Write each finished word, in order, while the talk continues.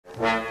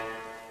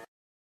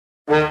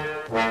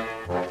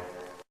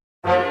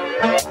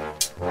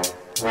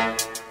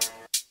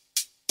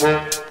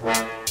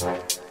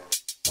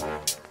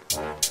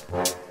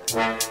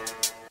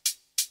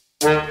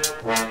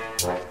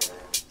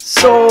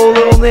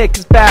Lake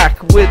is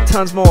back with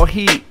tons more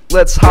heat.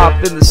 Let's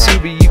hop in the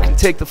Subi, you can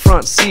take the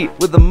front seat.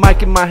 With a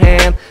mic in my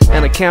hand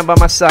and a cam by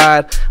my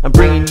side, I'm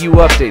bringing you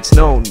updates,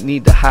 no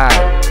need to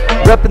hide.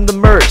 Reppin' the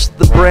merch,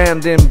 the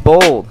brand in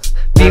bold.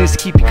 Beanies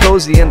to keep you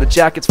cozy and the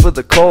jackets for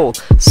the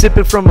cold.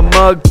 Sipping from a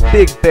mug,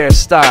 Big Bear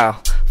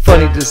style.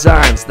 Funny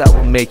designs that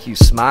will make you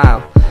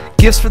smile.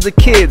 Gifts for the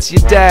kids,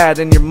 your dad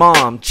and your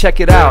mom. Check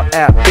it out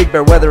at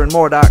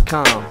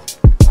bigbearweatherandmore.com.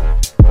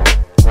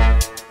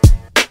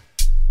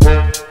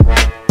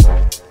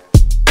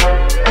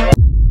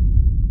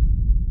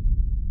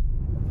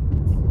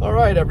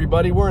 Alright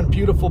everybody, we're in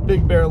beautiful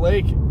Big Bear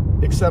Lake,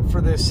 except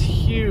for this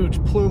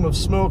huge plume of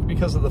smoke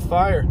because of the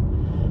fire.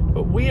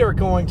 But we are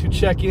going to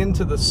check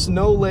into the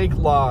Snow Lake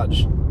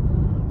Lodge.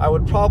 I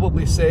would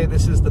probably say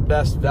this is the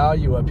best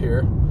value up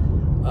here.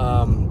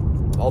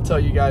 I'll tell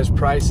you guys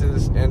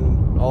prices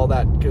and all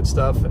that good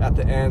stuff at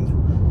the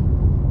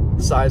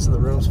end, size of the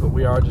rooms, but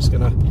we are just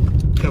gonna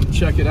come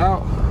check it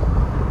out.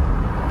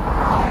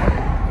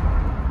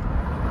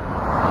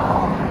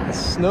 The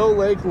Snow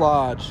Lake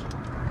Lodge.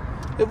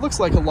 It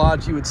looks like a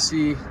lodge you would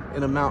see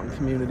in a mountain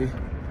community.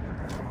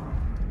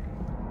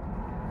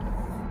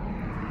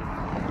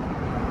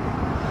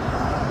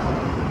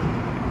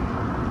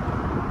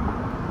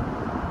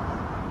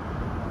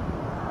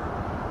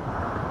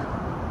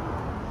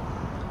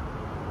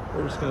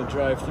 We're just going to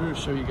drive through,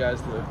 show you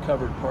guys the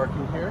covered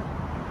parking here.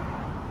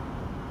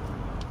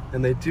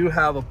 And they do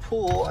have a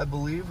pool, I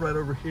believe, right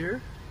over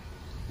here.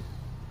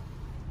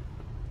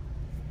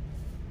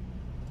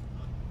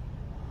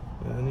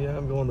 And yeah,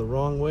 I'm going the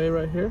wrong way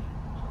right here.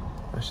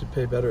 I should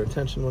pay better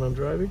attention when I'm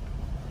driving.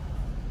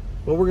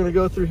 Well, we're gonna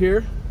go through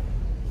here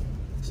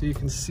so you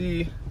can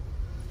see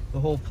the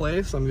whole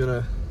place. I'm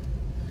gonna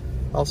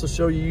also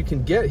show you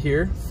can get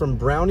here from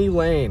Brownie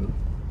Lane.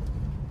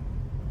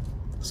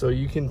 So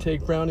you can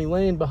take Brownie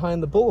Lane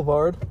behind the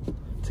boulevard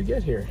to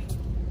get here.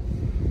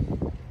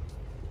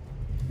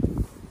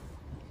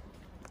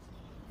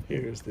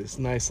 Here's this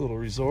nice little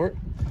resort.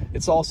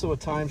 It's also a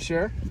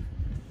timeshare.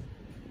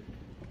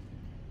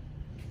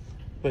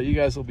 But you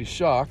guys will be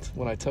shocked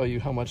when I tell you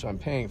how much I'm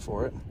paying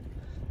for it.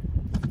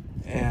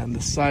 And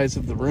the size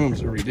of the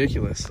rooms are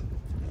ridiculous.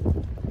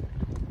 All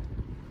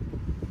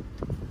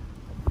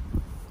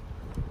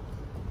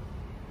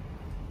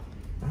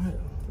right,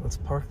 let's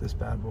park this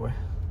bad boy.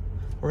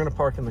 We're gonna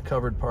park in the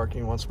covered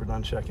parking once we're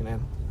done checking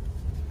in.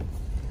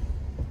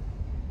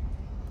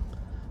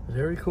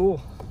 Very cool.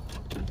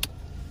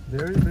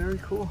 Very, very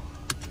cool.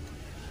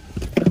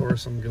 Of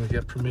course, I'm gonna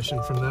get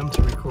permission from them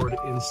to record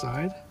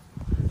inside,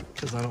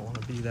 because I don't want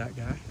to be that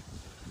guy.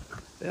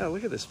 Yeah,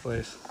 look at this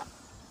place.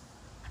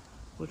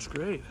 Looks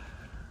great.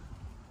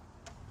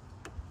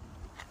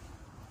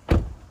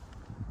 Little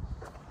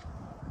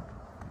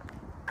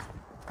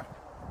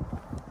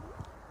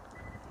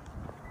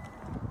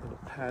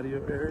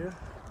patio area.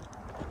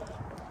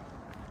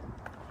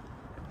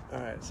 All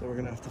right, so we're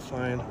gonna have to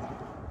find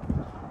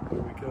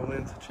where we go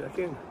in to check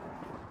in.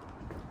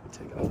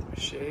 Take off my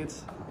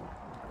shades.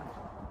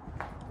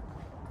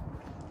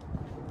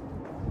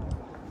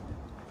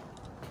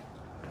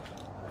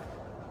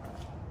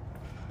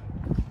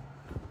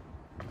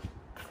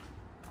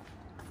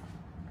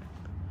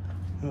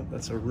 Oh,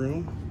 that's a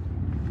room.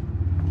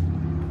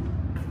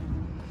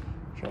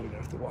 Probably gonna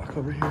have to walk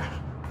over here.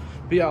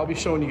 But yeah, I'll be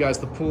showing you guys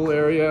the pool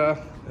area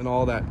and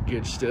all that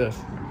good stuff.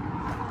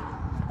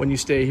 When you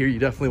stay here, you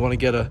definitely want to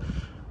get a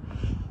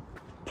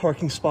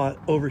parking spot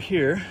over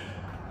here,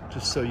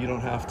 just so you don't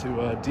have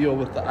to deal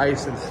with the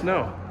ice and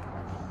snow.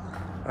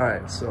 All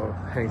right, so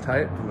hang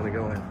tight, I'm gonna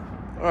go in.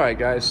 All right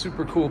guys,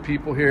 super cool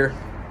people here.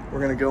 We're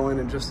gonna go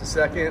in just a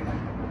second.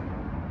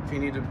 If you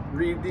need to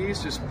read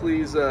these, just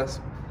please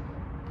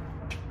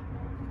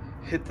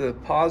hit the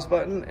pause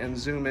button and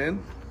zoom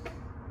in.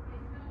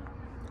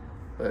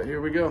 But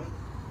here we go.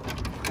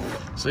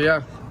 So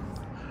yeah,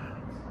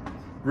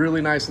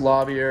 really nice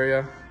lobby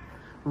area.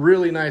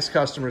 Really nice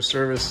customer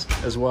service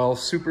as well.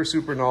 Super,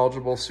 super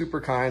knowledgeable, super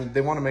kind.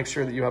 They want to make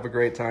sure that you have a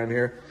great time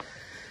here.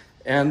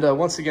 And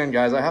once again,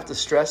 guys, I have to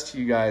stress to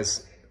you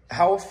guys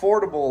how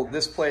affordable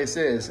this place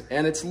is.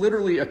 And it's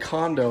literally a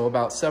condo,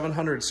 about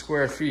 700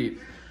 square feet.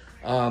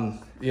 You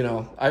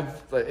know,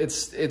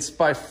 it's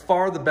by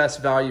far the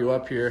best value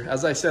up here.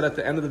 As I said at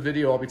the end of the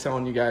video, I'll be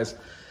telling you guys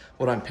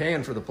what I'm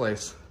paying for the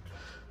place.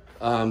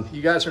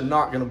 You guys are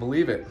not going to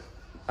believe it.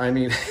 I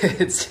mean,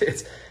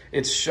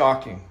 it's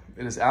shocking.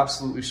 It is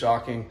absolutely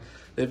shocking.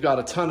 They've got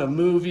a ton of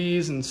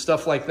movies and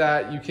stuff like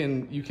that you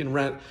can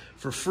rent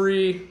for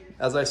free.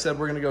 As I said,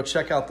 we're gonna go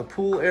check out the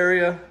pool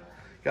area.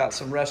 Got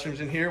some restrooms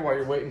in here while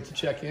you're waiting to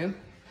check in.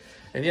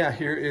 And yeah,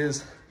 here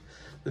is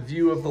the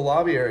view of the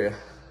lobby area.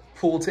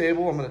 Pool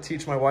table. I'm gonna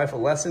teach my wife a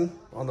lesson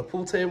on the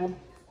pool table.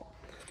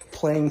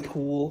 Playing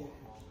pool.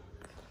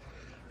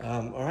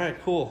 All right,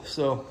 cool.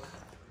 So,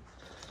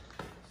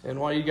 and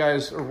while you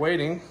guys are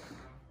waiting,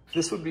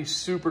 this would be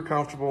super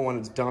comfortable when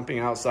it's dumping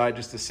outside,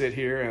 just to sit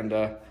here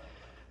and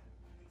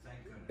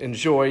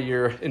enjoy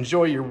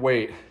your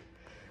wait.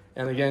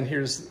 And again,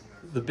 here's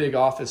the big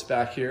office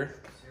back here.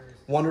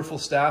 Wonderful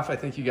staff. I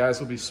think you guys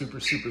will be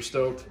super, super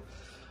stoked.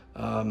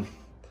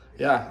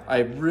 Yeah, I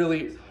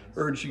really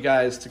urge you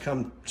guys to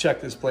come check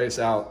this place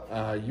out.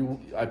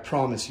 I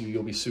promise you,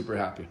 you'll be super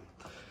happy.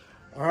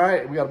 All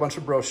right, we got a bunch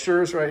of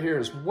brochures right here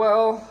as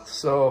well.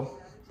 So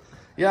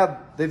yeah,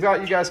 they've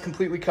got you guys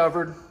completely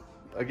covered.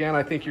 Again,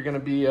 I think you're gonna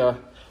be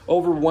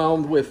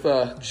overwhelmed with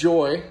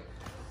joy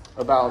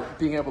about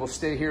being able to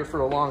stay here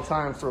for a long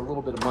time for a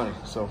little bit of money.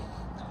 So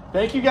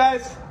thank you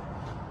guys.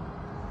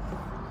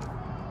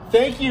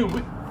 Thank you,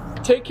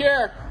 take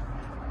care.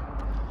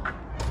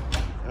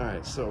 All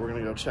right, so we're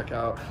gonna go check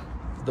out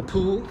the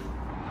pool.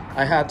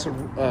 I had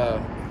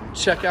to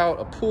check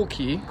out a pool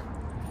key.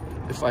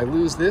 If I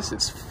lose this,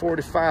 it's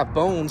 45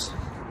 bones.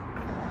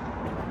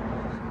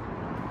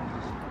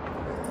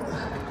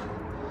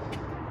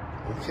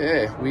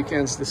 Okay,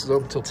 weekends, this is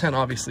open till 10.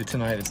 Obviously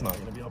tonight it's not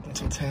gonna be open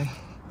till 10.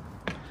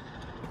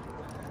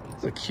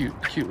 It's a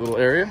cute little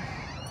area.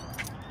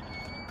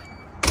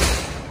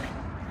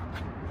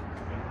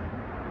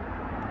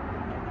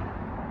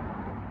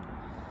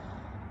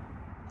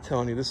 I'm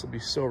telling you, this will be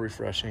so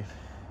refreshing.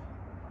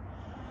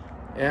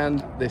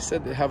 And they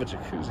said they have a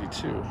jacuzzi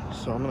too,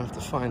 so I'm gonna have to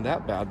find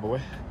that bad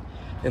boy,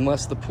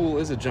 unless the pool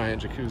is a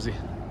giant jacuzzi.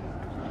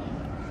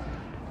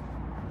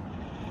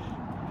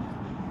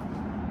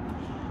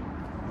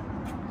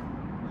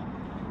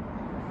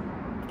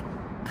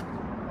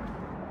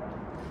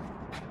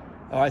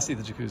 Oh, I see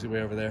the jacuzzi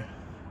way over there.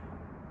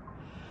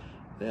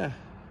 Yeah,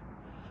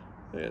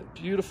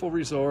 beautiful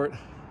resort.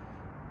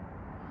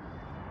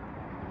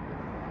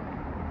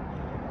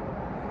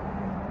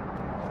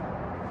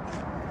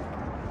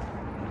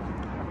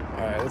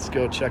 All right, let's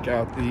go check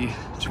out the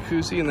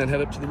jacuzzi and then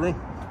head up to the room.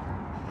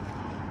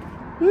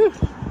 Woo. Of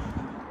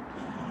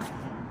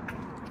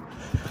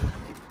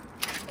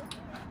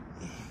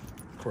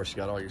course, you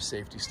got all your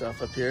safety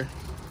stuff up here.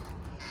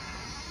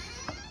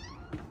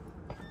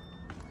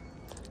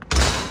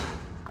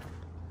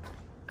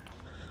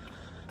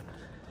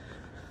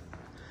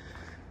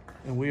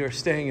 And we are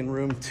staying in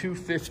room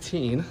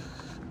 215.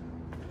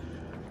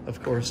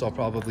 Of course, I'll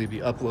probably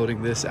be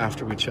uploading this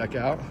after we check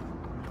out.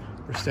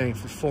 We're staying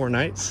for 4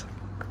 nights.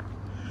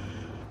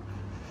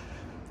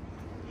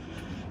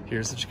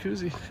 Here's the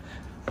jacuzzi.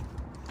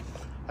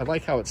 I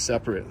like how it's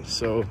separate.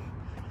 So,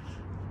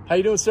 how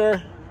you doing, sir?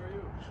 How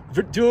are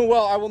you? Doing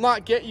well. I will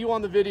not get you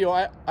on the video.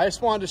 I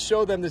just wanted to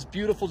show them this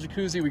beautiful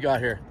jacuzzi we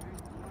got here.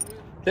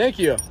 Thank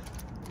you.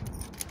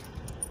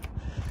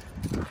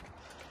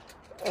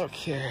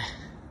 Okay.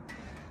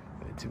 I'm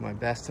gonna do my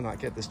best to not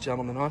get this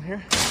gentleman on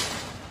here.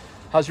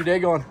 How's your day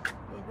going?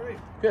 Oh, great.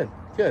 Good,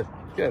 good,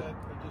 good. I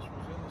just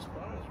was in the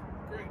spa. It's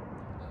great.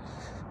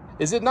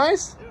 Is it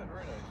nice? Yeah,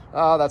 very nice.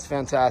 Oh, that's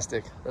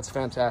fantastic. That's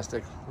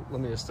fantastic. Let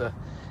me just get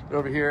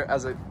over here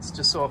it's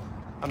just so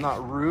I'm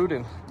not rude,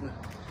 and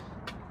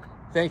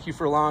thank you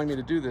for allowing me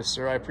to do this,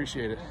 sir. I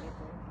appreciate it.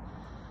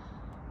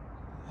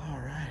 All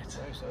right. It's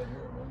nice out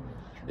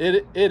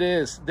here. It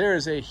is. There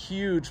is a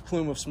huge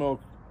plume of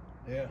smoke.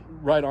 Yeah.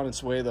 Right on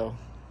its way, though.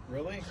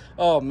 Really?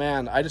 Oh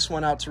man, I just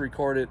went out to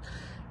record it,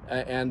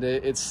 and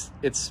it's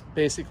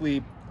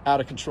basically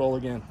out of control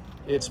again.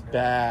 It's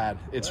bad.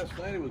 Last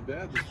night it was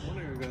bad. This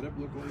morning I got up,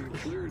 looked like it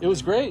cleared. It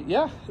was great,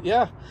 yeah.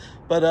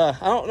 But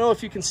I don't know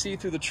if you can see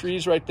through the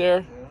trees right there.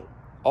 Yeah.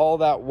 All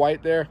that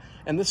white there,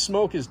 and the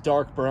smoke is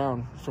dark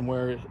brown from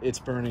where it's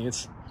burning.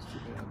 It's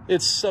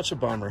such a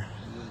bummer.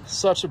 Yeah.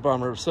 Such a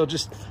bummer. So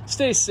just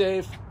stay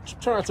safe.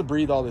 Try not to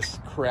breathe all this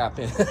crap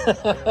in.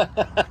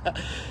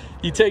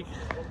 You take.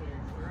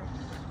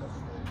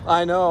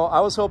 I know. I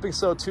was hoping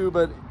so too,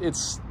 but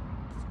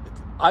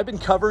I've been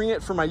covering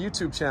it for my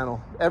YouTube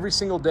channel every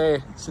single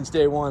day since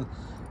day one,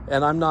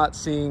 and I'm not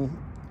seeing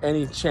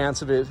any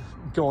chance of it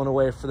going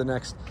away for the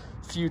next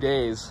few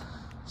days.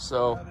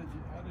 So. How did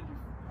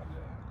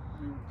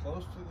you were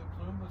close to the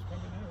plume that's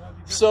coming in? How'd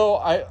you get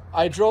So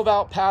I drove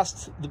out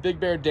past the Big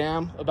Bear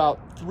Dam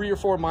about 3 or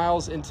 4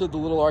 miles into the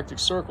Little Arctic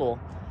Circle,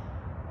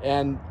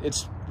 and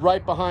it's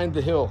right behind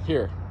the hill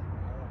here.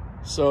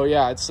 So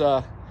yeah, it's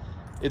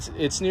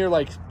near,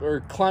 like, or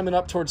climbing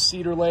up towards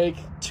Cedar Lake,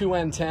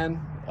 2N10.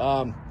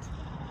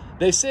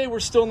 They say we're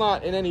still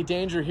not in any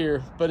danger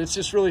here, but it's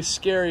just really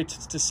scary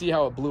to see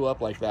how it blew up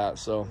like that.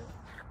 So,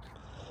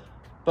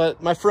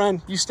 but my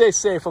friend, you stay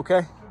safe,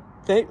 okay?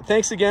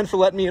 Thanks again for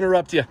letting me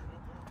interrupt you.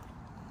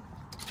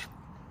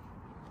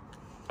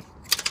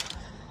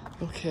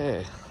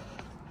 Okay,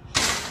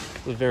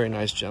 a very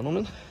nice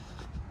gentleman.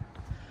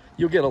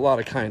 You'll get a lot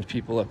of kind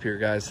people up here,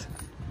 guys.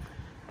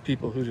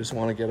 People who just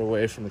want to get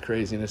away from the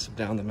craziness of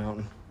down the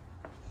mountain.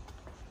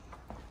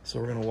 So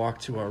we're gonna walk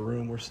to our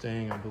room we're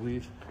staying, I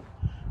believe.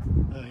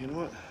 You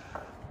know what?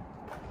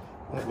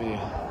 Let me,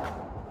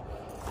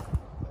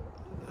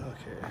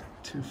 okay,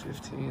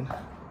 215.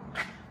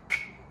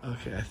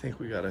 Okay, I think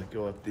we gotta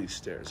go up these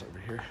stairs over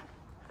here.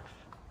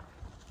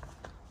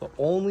 The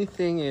only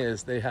thing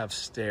is they have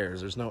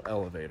stairs, there's no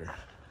elevator.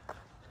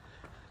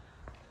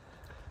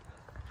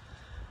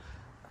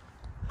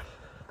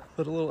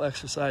 But a little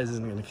exercise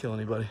isn't gonna kill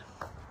anybody.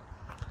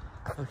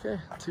 Okay,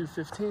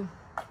 215.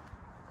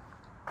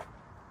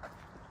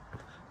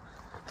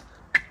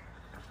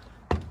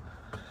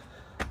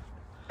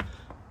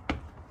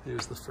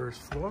 Here's the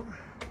first floor.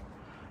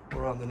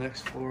 We're on the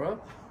next floor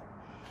up.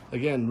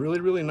 Again, really,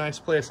 really nice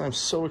place. I'm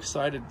so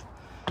excited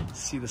to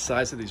see the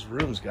size of these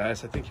rooms,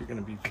 guys. I think you're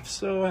gonna be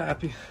so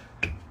happy.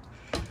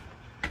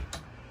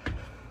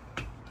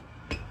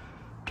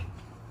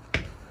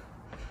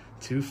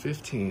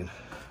 $215.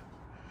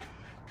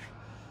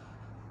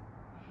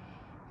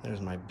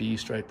 There's my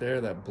beast right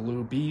there, that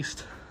blue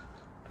beast.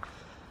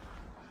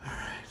 All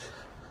right.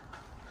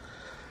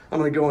 I'm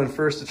gonna go in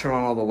first to turn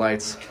on all the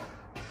lights.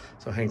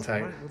 So hang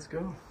tight. All right, let's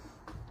go.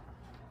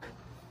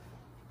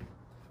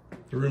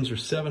 The rooms are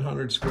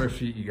 700 square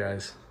feet, you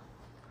guys.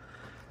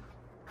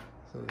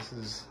 So this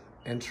is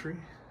entry.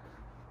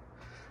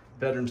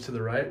 Bedrooms to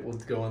the right, we'll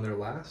go in there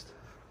last.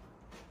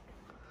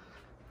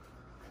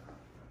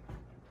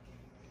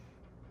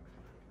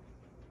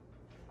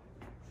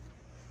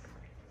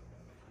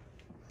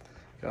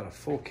 Got a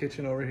full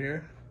kitchen over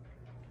here.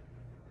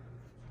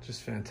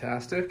 Just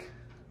fantastic.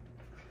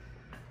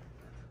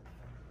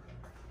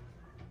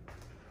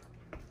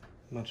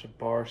 Bunch of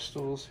bar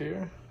stools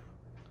here.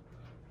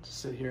 To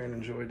sit here and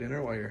enjoy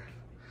dinner while you're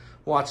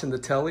watching the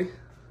telly.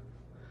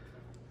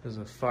 There's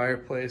a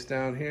fireplace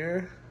down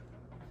here.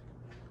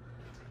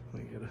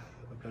 Let me get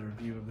a better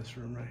view of this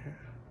room right here.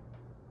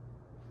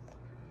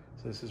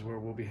 So this is where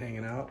we'll be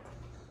hanging out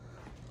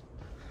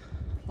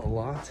a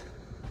lot.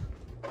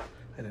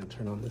 I didn't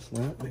turn on this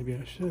lamp, maybe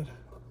I should.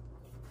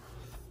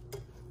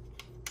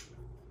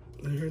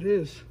 There it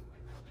is.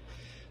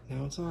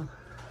 Now it's on.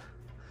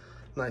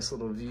 Nice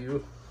little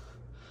view,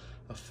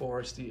 a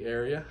foresty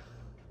area.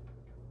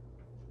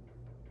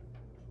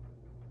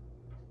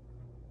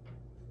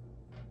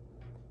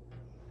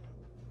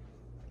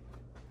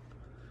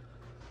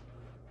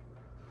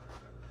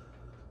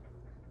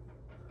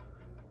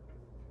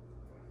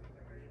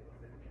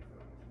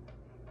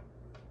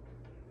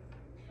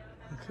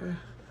 Okay,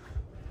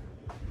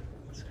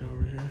 let's go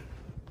over here.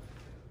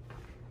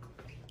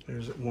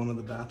 There's one of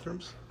the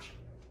bathrooms.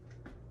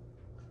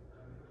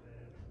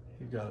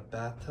 You've got a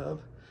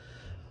bathtub.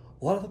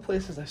 A lot of the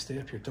places I stay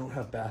up here don't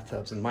have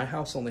bathtubs, and my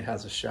house only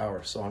has a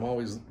shower, so I'm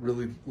always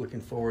really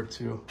looking forward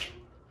to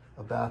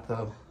a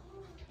bathtub.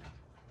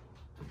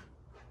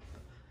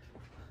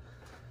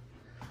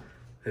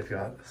 They've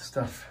got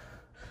stuff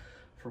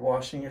for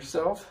washing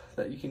yourself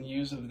that you can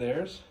use of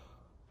theirs.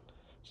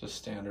 It's a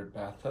standard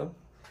bathtub.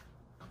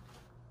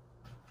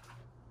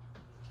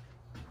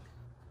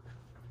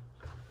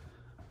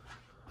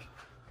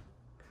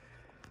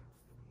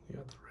 You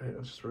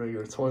got just a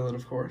regular toilet,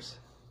 of course.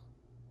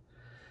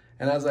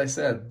 And as I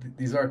said,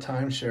 these are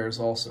timeshares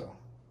also.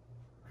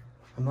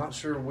 I'm not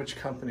sure which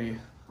company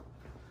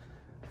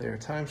they are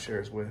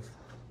timeshares with.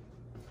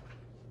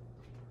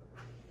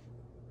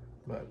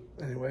 But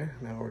anyway,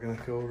 now we're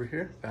gonna go over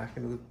here, back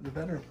into the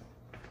bedroom.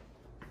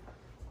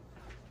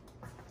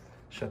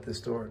 Shut this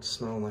door, it's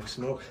smelling like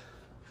smoke.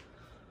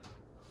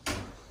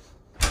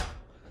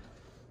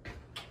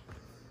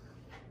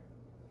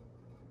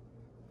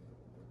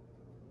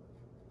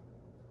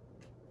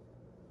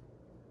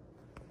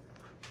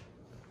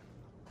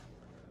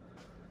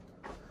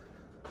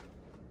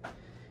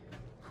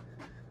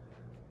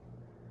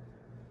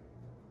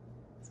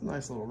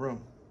 Nice little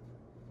room.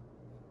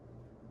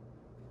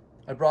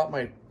 I brought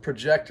my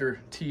projector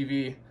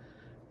TV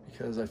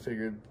because I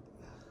figured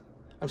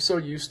I'm so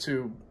used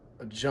to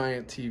a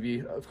giant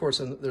TV. Of course,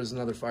 there's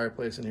another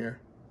fireplace in here.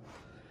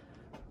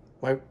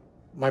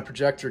 My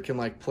projector can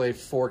like play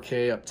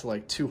 4K up to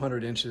like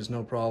 200 inches,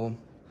 no problem.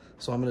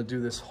 So I'm gonna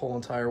do this whole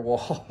entire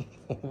wall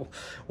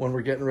when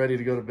we're getting ready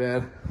to go to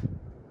bed.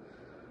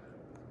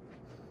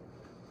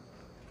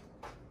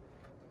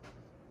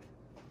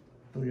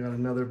 We got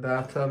another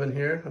bathtub in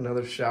here,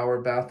 another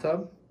shower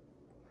bathtub.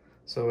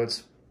 So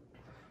it's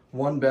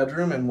 1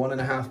 bedroom and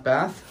 1.5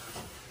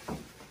 bath.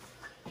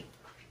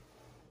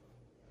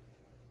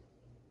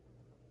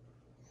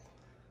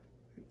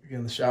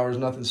 Again, the shower is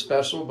nothing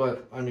special,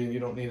 but I mean, you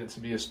don't need it to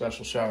be a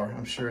special shower.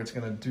 I'm sure it's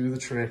gonna do the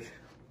trick.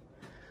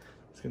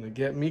 It's gonna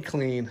get me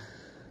clean.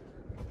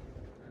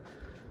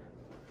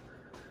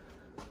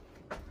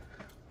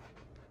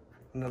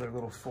 Another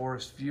little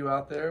forest view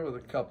out there with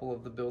a couple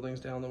of the buildings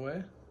down the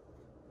way.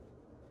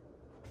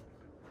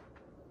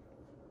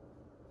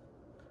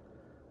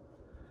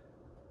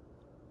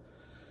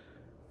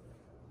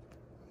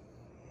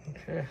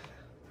 Okay,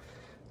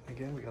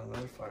 again, we got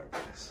another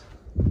fireplace.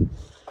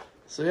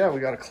 So yeah, we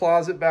got a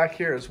closet back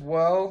here as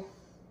well.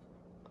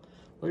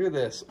 Look at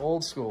this,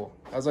 old school.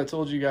 As I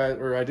told you guys,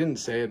 or I didn't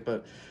say it,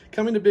 but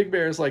coming to Big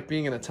Bear is like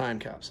being in a time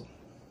capsule.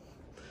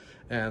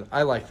 And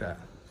I like that.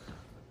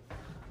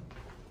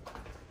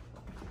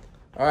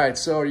 All right,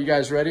 so are you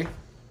guys ready?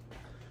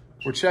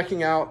 We're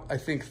checking out, I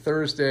think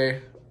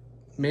Thursday,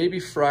 maybe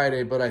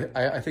Friday, but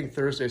I think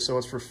Thursday, so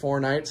it's for 4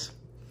 nights.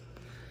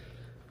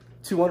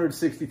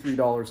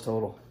 $263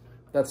 total.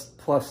 That's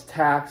plus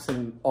tax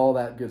and all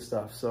that good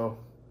stuff. So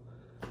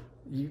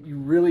you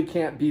really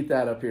can't beat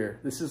that up here.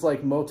 This is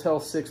like Motel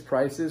 6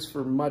 prices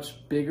for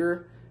much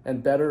bigger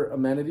and better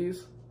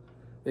amenities.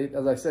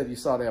 As I said, you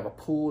saw they have a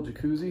pool,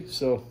 jacuzzi.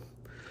 So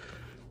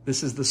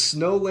this is the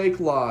Snow Lake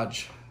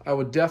Lodge I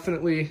would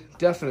definitely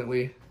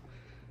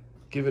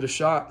give it a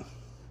shot.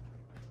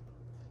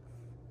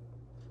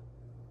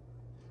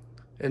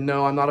 And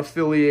no, I'm not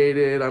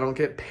affiliated. I don't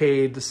get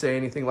paid to say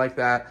anything like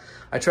that.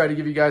 I try to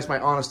give you guys my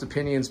honest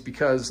opinions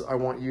because I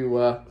want you,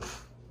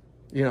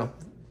 you know,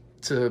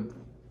 to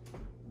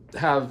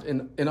have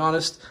an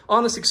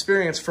honest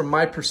experience from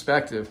my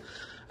perspective.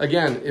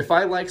 Again, if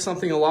I like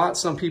something a lot,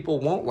 some people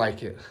won't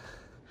like it,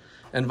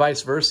 and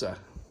vice versa.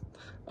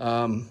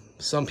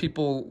 Some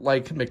people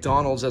like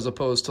McDonald's as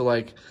opposed to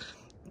like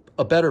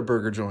a better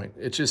burger joint.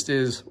 It just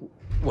is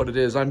what it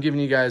is. I'm giving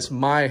you guys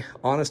my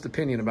honest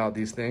opinion about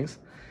these things.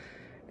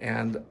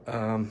 And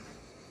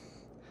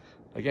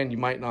again, you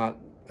might not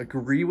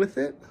agree with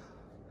it,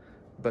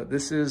 but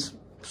this is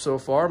so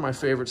far my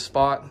favorite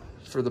spot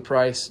for the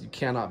price. You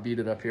cannot beat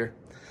it up here.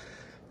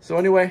 So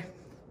anyway,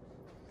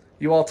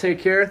 you all take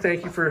care.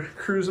 Thank you for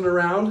cruising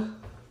around,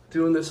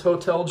 doing this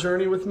hotel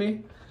journey with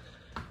me.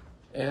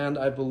 And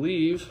I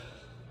believe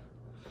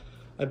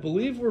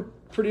we're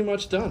pretty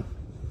much done.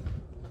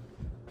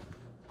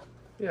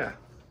 Yeah.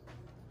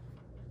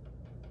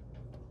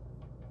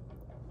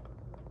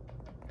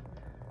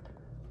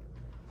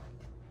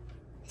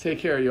 Take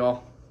care,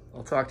 y'all.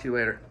 I'll talk to you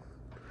later.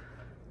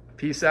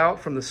 Peace out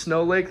from the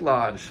Snow Lake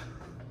Lodge,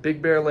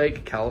 Big Bear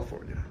Lake,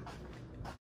 California.